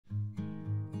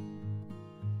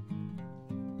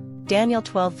Daniel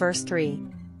 12 verse 3.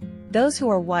 Those who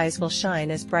are wise will shine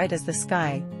as bright as the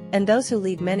sky, and those who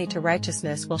lead many to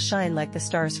righteousness will shine like the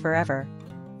stars forever.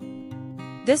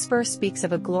 This verse speaks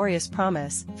of a glorious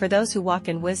promise for those who walk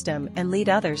in wisdom and lead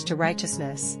others to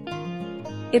righteousness.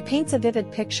 It paints a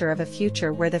vivid picture of a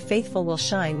future where the faithful will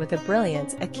shine with a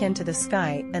brilliance akin to the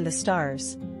sky and the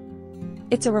stars.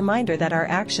 It's a reminder that our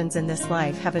actions in this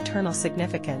life have eternal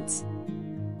significance.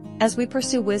 As we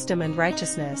pursue wisdom and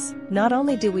righteousness, not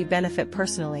only do we benefit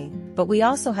personally, but we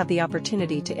also have the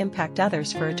opportunity to impact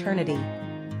others for eternity.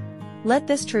 Let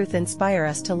this truth inspire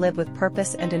us to live with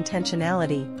purpose and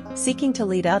intentionality, seeking to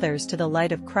lead others to the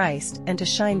light of Christ and to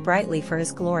shine brightly for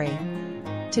His glory.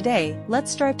 Today,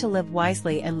 let's strive to live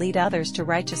wisely and lead others to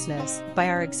righteousness by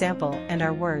our example and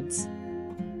our words.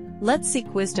 Let's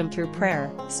seek wisdom through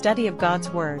prayer, study of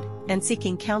God's Word, and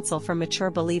seeking counsel from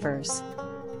mature believers.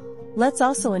 Let's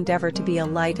also endeavor to be a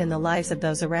light in the lives of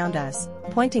those around us,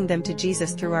 pointing them to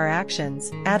Jesus through our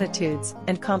actions, attitudes,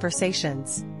 and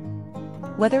conversations.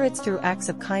 Whether it's through acts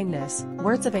of kindness,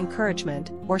 words of encouragement,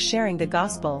 or sharing the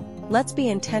gospel, let's be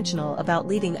intentional about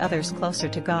leading others closer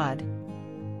to God.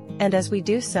 And as we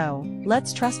do so,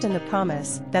 let's trust in the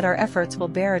promise that our efforts will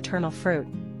bear eternal fruit.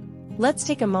 Let's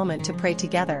take a moment to pray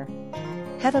together.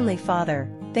 Heavenly Father,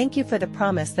 thank you for the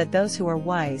promise that those who are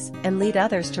wise and lead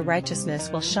others to righteousness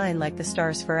will shine like the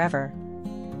stars forever.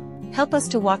 Help us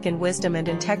to walk in wisdom and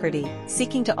integrity,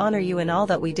 seeking to honor you in all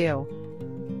that we do.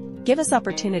 Give us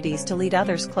opportunities to lead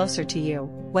others closer to you,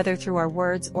 whether through our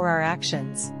words or our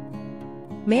actions.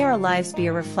 May our lives be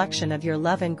a reflection of your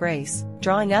love and grace,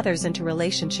 drawing others into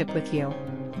relationship with you.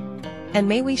 And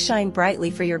may we shine brightly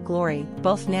for your glory,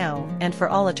 both now and for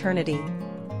all eternity.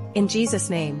 In Jesus'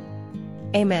 name.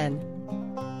 Amen.